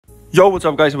Yo, what's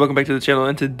up guys, and welcome back to the channel,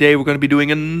 and today we're going to be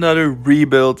doing another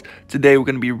rebuild. Today we're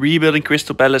going to be rebuilding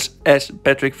Crystal Palace as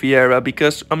Patrick Vieira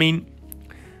because,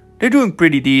 they're doing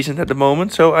pretty decent at the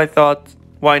moment, so I thought,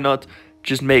 why not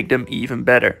just make them even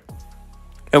better?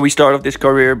 And we start off this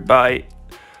career by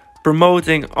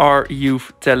promoting our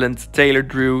youth talent Taylor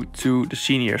Drew to the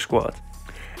senior squad.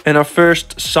 And our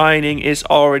first signing is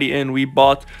already in. We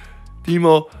bought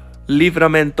Timo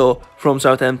Livramento from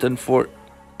Southampton for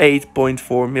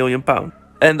 £8.4 million.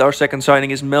 And our second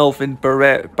signing is Melvin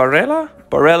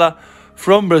Barella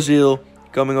from Brazil,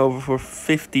 coming over for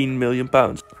 £15 million.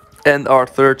 And our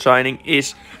third signing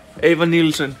is Evan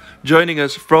Nielsen, joining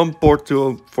us from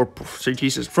Porto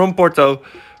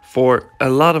for a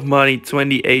lot of money,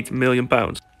 £28 million.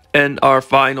 And our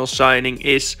final signing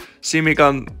is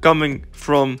Simikan, coming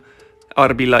from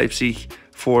RB Leipzig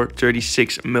for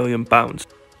 £36 million.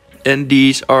 And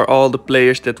these are all the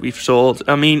players that we've sold.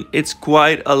 It's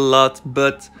quite a lot,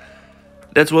 but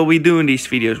that's what we do in these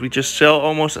videos. We just sell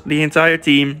almost the entire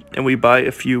team and we buy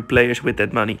a few players with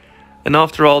that money. And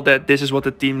after all that, this is what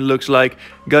the team looks like.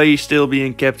 Guy still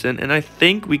being captain, and I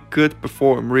think we could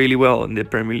perform really well in the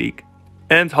Premier League.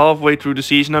 And halfway through the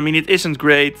season, it isn't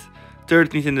great.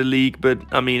 13th in the league, but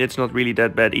it's not really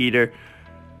that bad either.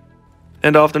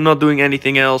 And after not doing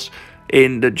anything else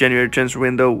in the January transfer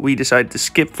window, we decided to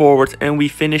skip forward and we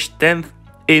finished 10th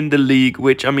in the league,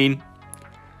 which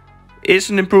is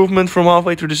an improvement from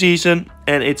halfway through the season,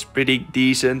 and it's pretty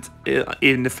decent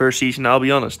in the first season, I'll be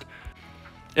honest.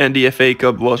 And the FA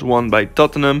Cup was won by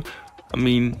Tottenham.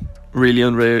 Really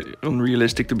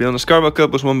unrealistic to be honest. Carabao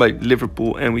Cup was won by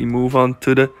Liverpool, and we move on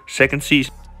to the second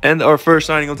season. And our first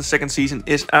signing of the second season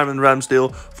is Aaron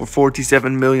Ramsdale for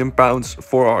 £47 million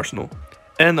for Arsenal.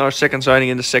 And our second signing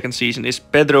in the second season is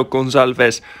Pedro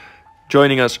Gonçalves,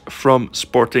 joining us from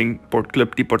Sporting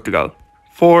Club de Portugal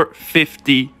for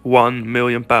 £51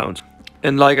 million.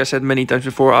 And like I said many times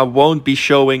before, I won't be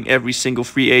showing every single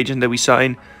free agent that we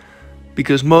sign,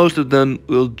 because most of them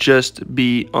will just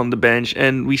be on the bench.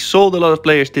 And we sold a lot of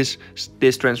players this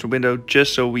transfer window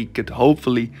just so we could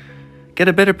hopefully get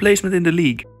a better placement in the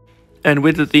league. And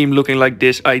with the team looking like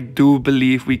this, I do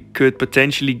believe we could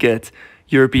potentially get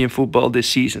European football this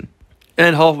season.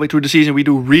 And halfway through the season we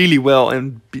do really well,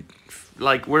 and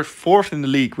we're 4th in the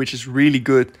league, which is really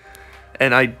good.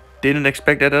 And I didn't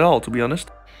expect that at all, to be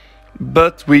honest.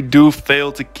 But we do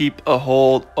fail to keep a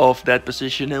hold of that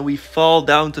position, and we fall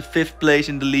down to 5th place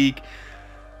in the league,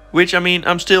 which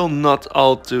I'm still not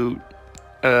all too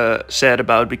sad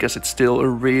about, because it's still a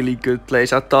really good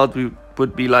place. I thought we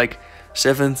would be like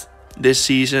 7th this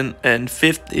season, and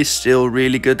 5th is still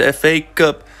really good. The FA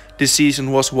Cup this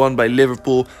season was won by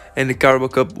Liverpool, and the Carabao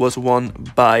Cup was won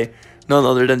by none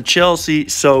other than Chelsea.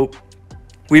 So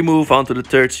we move on to the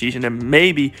third season, and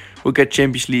maybe we'll get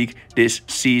Champions League this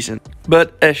season.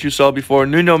 But as you saw before,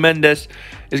 Nuno Mendes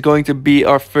is going to be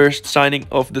our first signing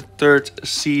of the third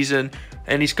season,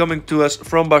 and he's coming to us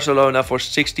from Barcelona for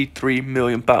 £63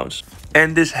 million.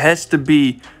 And this has to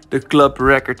be the club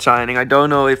record signing. I don't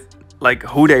know if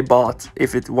who they bought,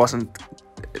 if it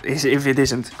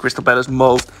isn't Crystal Palace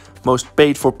most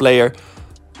paid for player.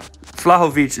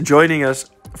 Vlahovic joining us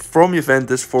from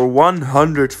Juventus for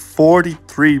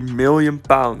 £143 million.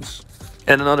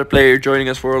 And another player joining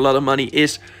us for a lot of money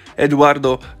is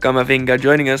Eduardo Camavinga,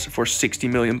 joining us for £60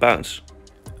 million.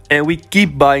 And we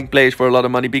keep buying players for a lot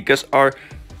of money, because our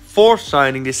fourth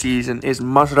signing this season is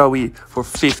Mazraoui for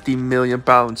 £50 million.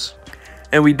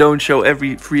 And we don't show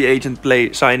every free agent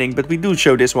play signing, but we do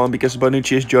show this one because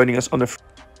Bonucci is joining us on a...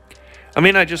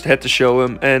 I just had to show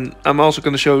him. And I'm also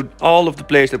going to show all of the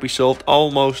players that we sold,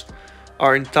 almost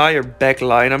our entire back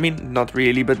line. Not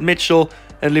really, but Mitchell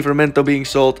and Livramento being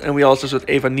sold. And we also sold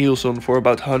Evan Nielsen for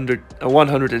about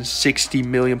 £160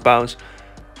 million.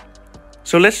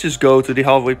 So let's just go to the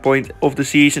halfway point of the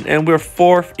season, and we're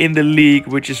 4th in the league,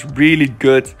 which is really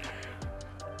good.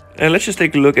 And let's just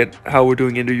take a look at how we're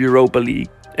doing in the Europa League.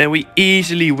 And we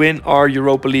easily win our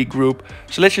Europa League group.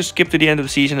 So let's just skip to the end of the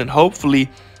season, and hopefully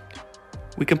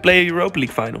we can play a Europa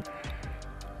League final.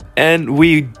 And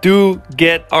we do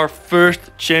get our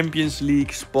first Champions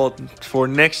League spot for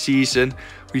next season.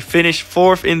 We finished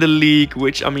 4th in the league,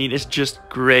 which is just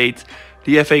great.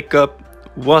 The FA Cup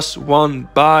was won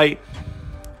by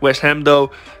West Ham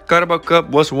though. Carabao Cup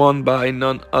was won by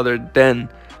none other than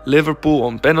Liverpool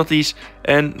on penalties.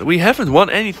 And we haven't won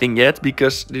anything yet,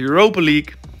 because the Europa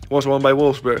League was won by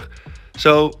Wolfsburg.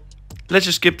 So let's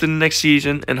just skip to the next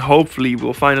season, and hopefully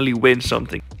we'll finally win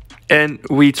something. And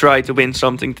we try to win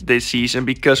something this season,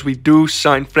 because we do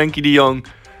sign Frenkie de Jong.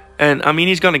 And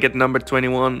he's gonna get number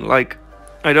 21.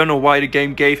 I don't know why the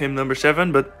game gave him number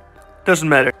 7, but doesn't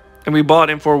matter. And we bought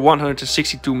him for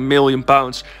 162 million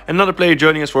pounds. Another player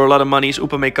joining us for a lot of money is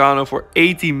Upamecano for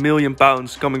 80 million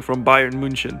pounds coming from Bayern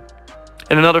München.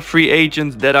 And another free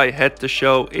agent that I had to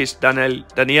show is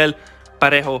Daniel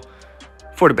Parejo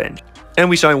for the bench. And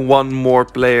we signed one more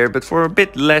player, but for a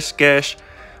bit less cash.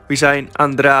 We signed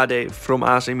Andrade from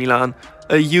AC Milan,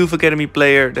 a youth academy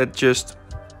player that just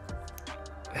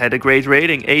had a great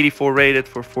rating, 84 rated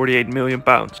for 48 million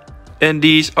pounds. And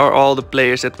these are all the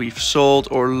players that we've sold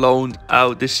or loaned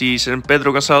out this season.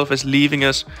 Pedro Gonçalves leaving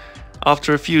us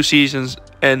after a few seasons,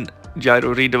 and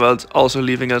Jairo Riedewald also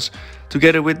leaving us,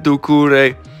 together with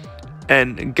Doucouré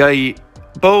and Gai,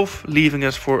 both leaving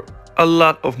us for a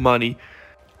lot of money.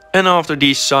 And after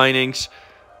these signings,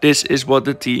 this is what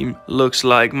the team looks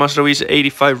like. Masraoui is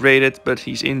 85 rated, but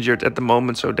he's injured at the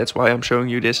moment, so that's why I'm showing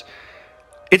you this.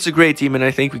 It's a great team, and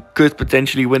I think we could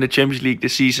potentially win the Champions League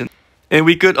this season. And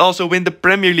we could also win the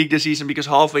Premier League this season, because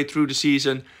halfway through the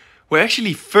season, we're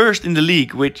actually first in the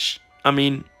league, which, I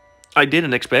mean, I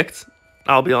didn't expect,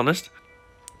 I'll be honest.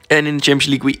 And in the Champions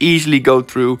League, we easily go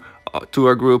through to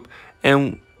our group,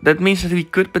 and that means that we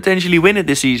could potentially win it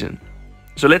this season.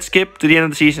 So let's skip to the end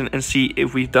of the season and see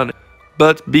if we've done it.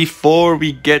 But before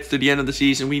we get to the end of the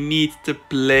season, we need to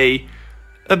play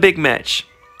a big match.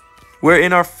 We're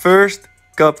in our first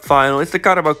cup final. It's the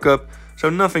Carabao Cup. So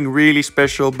nothing really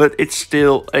special, but it's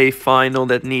still a final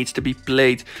that needs to be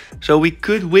played. So we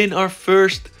could win our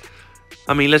first,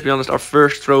 I mean, let's be honest, our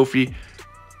first trophy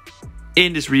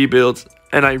in this rebuild.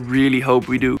 And I really hope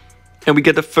we do. And we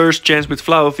get the first chance with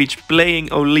Vlahovic playing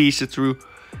Olise through,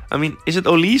 I mean, is it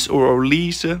Olise or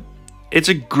Olise? It's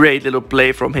a great little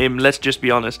play from him, let's just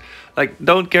be honest. Like,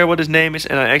 don't care what his name is,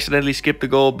 and I accidentally skipped the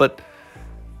goal, but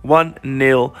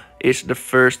 1-0 is the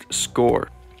first score.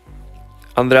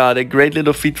 Andrade, great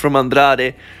little feat from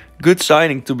Andrade. Good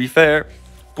signing, to be fair.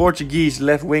 Portuguese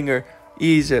left winger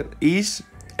Eze,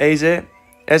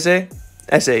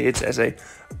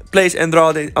 plays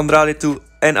Andrade too,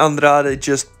 and Andrade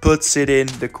just puts it in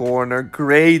the corner.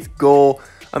 Great goal.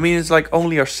 I mean, it's like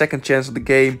only our second chance of the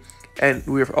game, and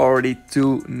we're already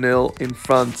 2-0 in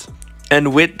front.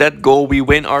 And with that goal, we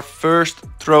win our first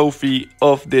trophy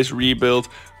of this rebuild.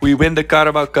 We win the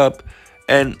Carabao Cup.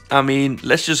 And I mean,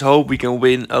 let's just hope we can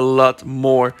win a lot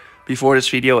more before this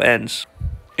video ends.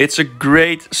 It's a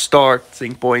great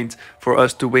starting point for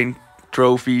us to win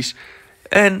trophies.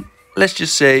 And let's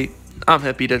just say, I'm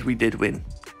happy that we did win.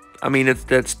 I mean,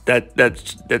 that's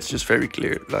just very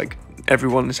clear. Like,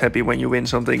 everyone is happy when you win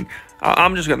something.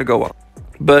 I'm just gonna go on.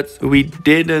 But we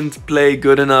didn't play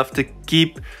good enough to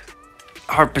keep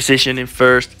our position in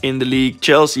first in the league.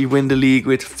 Chelsea win the league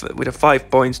with a 5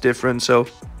 points difference. So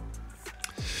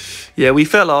yeah, we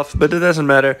fell off, but it doesn't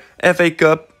matter. FA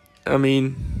Cup, I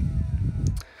mean,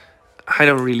 I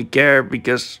don't really care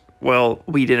because, well,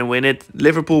 we didn't win it.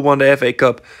 Liverpool won the FA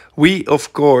Cup. We,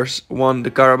 of course, won the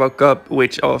Carabao Cup,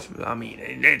 which, I mean,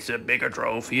 it's a bigger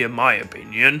trophy in my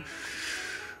opinion.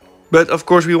 But, of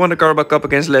course, we won the Carabao Cup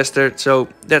against Leicester, so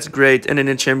that's great. And in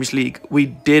the Champions League, we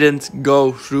didn't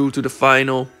go through to the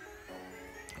final,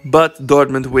 but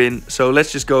Dortmund win. So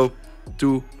let's just go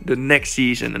to the next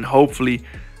season and hopefully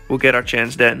we'll get our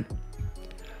chance then.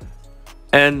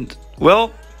 And,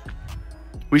 well,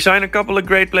 we signed a couple of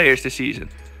great players this season.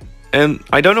 And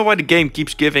I don't know why the game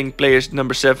keeps giving players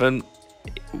number 7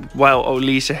 while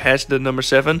Olise has the number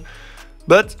 7.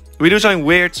 But we do sign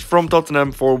Weirts from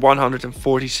Tottenham for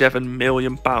 147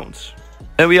 million pounds.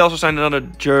 And we also signed another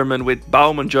German with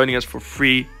Baumann joining us for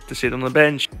free to sit on the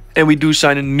bench. And we do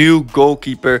sign a new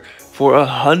goalkeeper for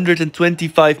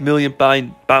 125 million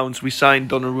pounds. We signed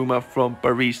Donnarumma from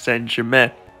Paris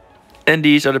Saint-Germain. And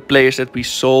these are the players that we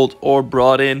sold or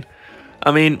brought in.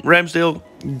 I mean, Ramsdale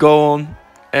gone,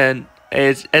 and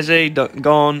Eze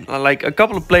gone. Like, a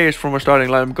couple of players from our starting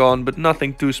lineup gone, but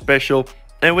nothing too special.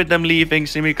 And with them leaving,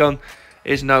 Simikan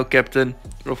is now captain,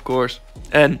 of course.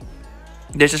 And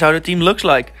this is how the team looks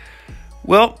like.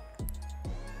 Well,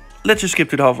 let's just skip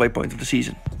to the halfway point of the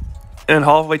season. And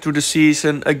halfway through the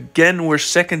season, again, we're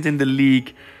second in the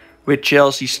league, with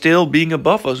Chelsea still being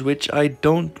above us, which I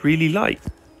don't really like.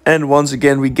 And once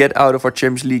again, we get out of our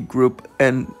Champions League group.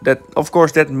 And that, of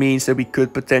course, that means that we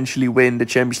could potentially win the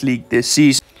Champions League this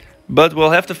season. But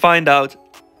we'll have to find out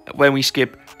when we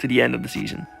skip to the end of the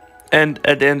season. And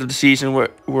at the end of the season,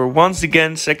 we're once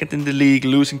again second in the league,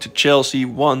 losing to Chelsea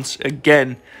once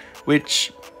again,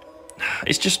 which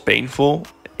is just painful.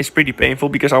 It's pretty painful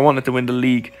because I wanted to win the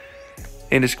league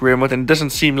in this career mode, and it doesn't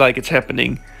seem like it's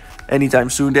happening anytime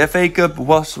soon. The FA Cup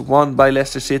was won by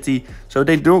Leicester City, so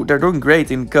they're doing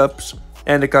great in cups,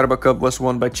 and the Carabao Cup was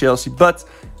won by Chelsea. But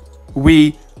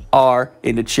we are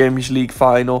in the Champions League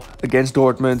final against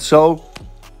Dortmund. So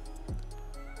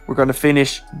we're gonna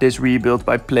finish this rebuild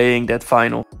by playing that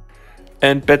final.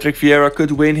 And Patrick Vieira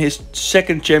could win his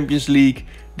second Champions League,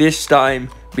 this time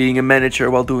being a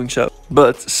manager while doing so.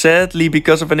 But sadly,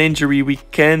 because of an injury, we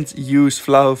can't use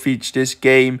Vlahovic this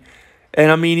game.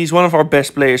 And I mean, he's one of our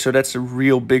best players, so that's a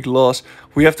real big loss.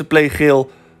 We have to play Gil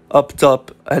up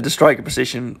top at the striker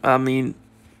position. I mean,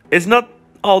 it's not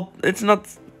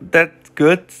that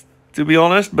good, to be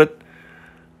honest, but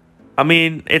I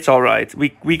mean, it's alright.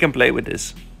 We can play with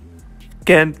this.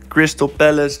 Can Crystal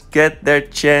Palace get their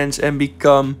chance and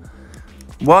become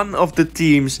one of the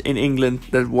teams in England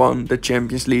that won the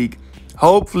Champions League?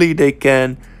 Hopefully they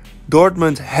can.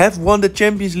 Dortmund have won the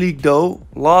Champions League though.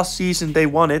 Last season they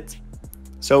won it.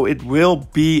 So it will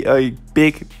be a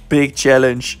big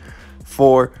challenge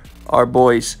for our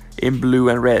boys in blue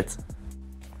and red.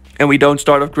 And we don't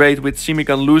start off great with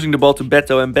Simikan losing the ball to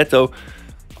Beto, and Beto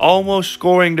almost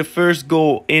scoring the first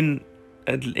goal in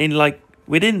like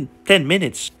within 10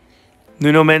 minutes.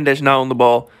 Nuno Mendes now on the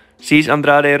ball. Sees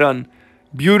Andrade run.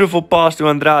 Beautiful pass to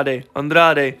Andrade.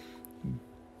 Andrade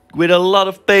with a lot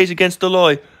of pace against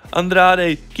Toloi.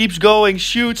 Andrade keeps going,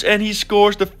 shoots, and he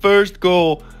scores the first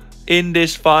goal in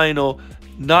this final.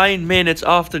 9 minutes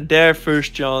after their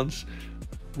first chance.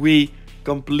 We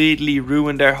completely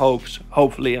ruined their hopes.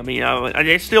 Hopefully, I mean,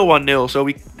 it's still 1-0, so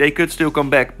they could still come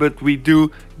back. But we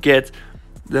do get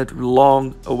that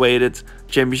long-awaited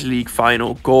Champions League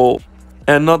final goal.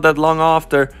 And not that long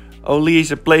after,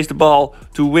 Olise plays the ball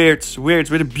to Weerts. Weerts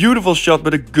with a beautiful shot,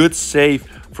 but a good save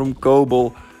from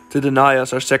Kobel to deny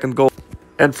us our second goal.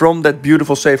 And from that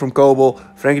beautiful save from Kobel,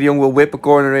 Frenkie de Jong will whip a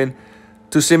corner in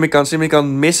to Simikan. Simikan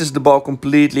misses the ball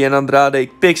completely, and Andrade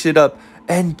picks it up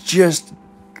and just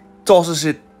tosses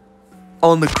it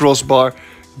on the crossbar.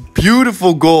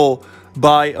 Beautiful goal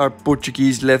by our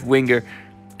Portuguese left winger.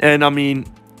 And I mean,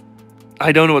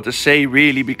 I don't know what to say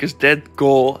really, because that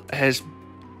goal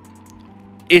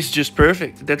is just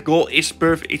perfect. That goal is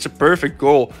perfect. It's a perfect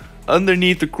goal.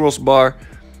 Underneath the crossbar,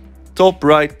 top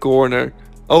right corner,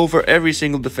 over every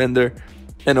single defender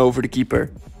and over the keeper.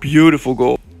 Beautiful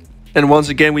goal. And once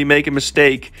again we make a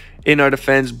mistake in our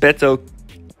defense. Beto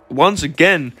once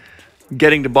again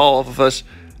getting the ball off of us.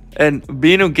 And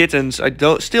Bino Gittens, I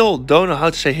still don't know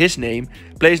how to say his name,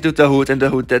 plays to Dahoud, and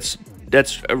Dahoud,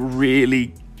 that's a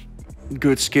really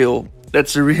good skill.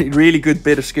 That's a really good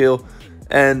bit of skill.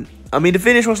 And I mean, the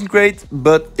finish wasn't great,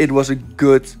 but it was a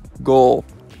good goal.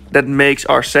 That makes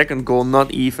our second goal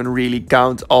not even really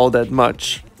count all that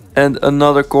much. And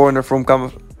another corner from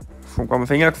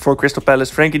Camavinga for Crystal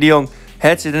Palace. Frenkie de Jong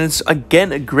heads it, and it's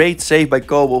again a great save by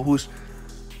Kobel, who's,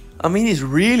 I mean, he's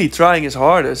really trying his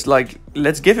hardest. Like,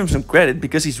 let's give him some credit,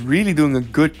 because he's really doing a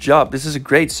good job. This is a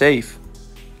great save.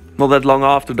 Not that long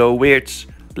after though, Weerts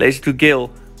plays it to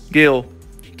Gil. Gil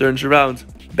turns around,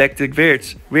 back to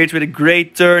Weerts. Weerts with a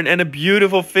great turn and a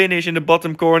beautiful finish in the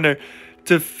bottom corner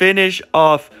to finish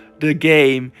off the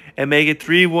game and make it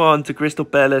 3-1 to Crystal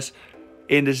Palace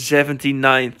in the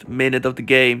 79th minute of the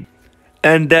game.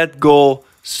 And that goal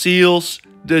seals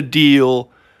the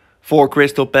deal for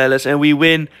Crystal Palace, and we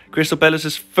win Crystal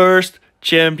Palace's first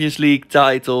Champions League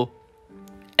title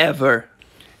ever.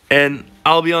 And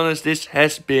I'll be honest, this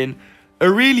has been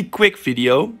a really quick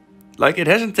video. Like, it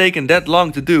hasn't taken that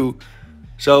long to do.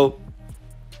 So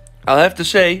I'll have to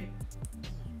say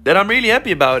that I'm really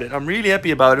happy about it. I'm really happy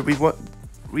about it.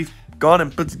 We've gone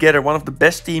and put together one of the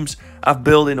best teams I've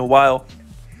built in a while.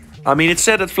 I mean, it's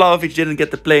sad that Vlahovic didn't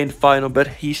get to play in the final, but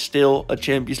he's still a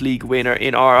Champions League winner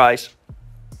in our eyes.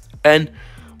 And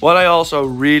what I also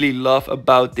really love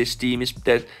about this team is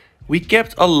that we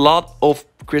kept a lot of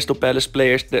Crystal Palace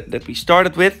players that we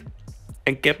started with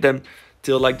and kept them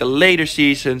till like the later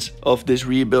seasons of this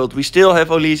rebuild. We still have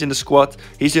Olise in the squad.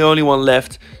 He's the only one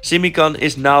left. Simikan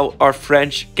is now our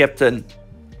French captain,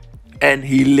 and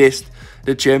he lists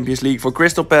the Champions League for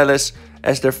Crystal Palace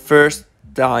as their first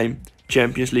time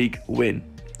Champions League win.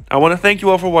 I want to thank you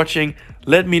all for watching.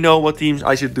 Let me know what teams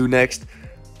I should do next.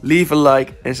 Leave a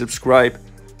like and subscribe,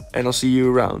 and I'll see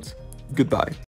you around. Goodbye.